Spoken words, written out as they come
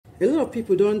A lot of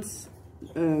people don't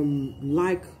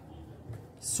like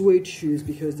suede shoes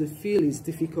because they feel it's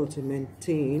difficult to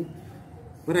maintain.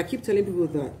 But I keep telling people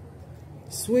that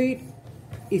suede,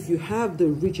 if you have the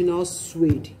original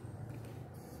suede,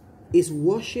 is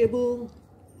washable,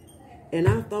 and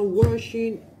after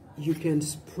washing you can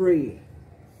spray.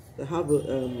 They have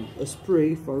a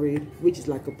spray for it, which is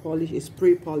like a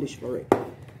spray polish for it.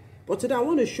 But today I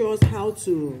want to show us how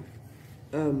to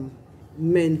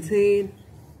maintain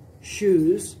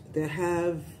shoes that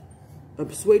have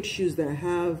suede shoes that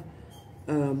have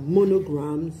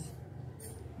monograms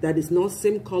that is not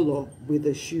same color with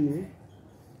the shoe.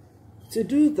 To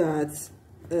do that,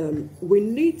 we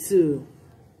need to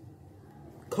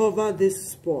cover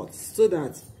this spot so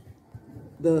that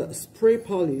the spray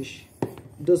polish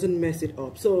doesn't mess it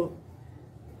up. So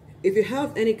if you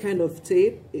have any kind of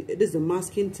tape, it is a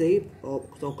masking tape or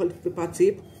some call it paper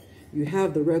tape. You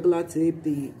have the regular tape,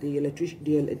 the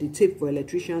tape for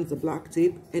electricians, the black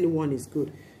tape, anyone is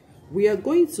good. We are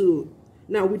going to,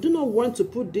 now we do not want to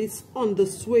put this on the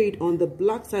suede, on the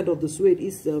black side of the suede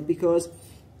itself, because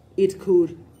it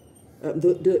could,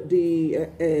 the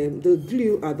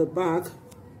glue at the back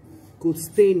could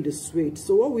stain the suede.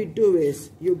 So what we do is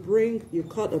you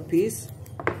cut a piece,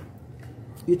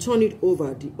 you turn it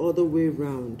over the other way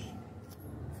around,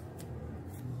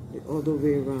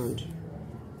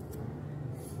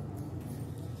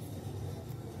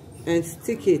 and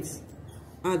stick it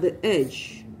at the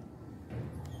edge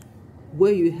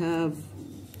where you have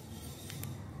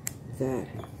that.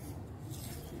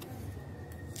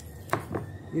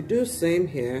 You do same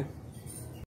here.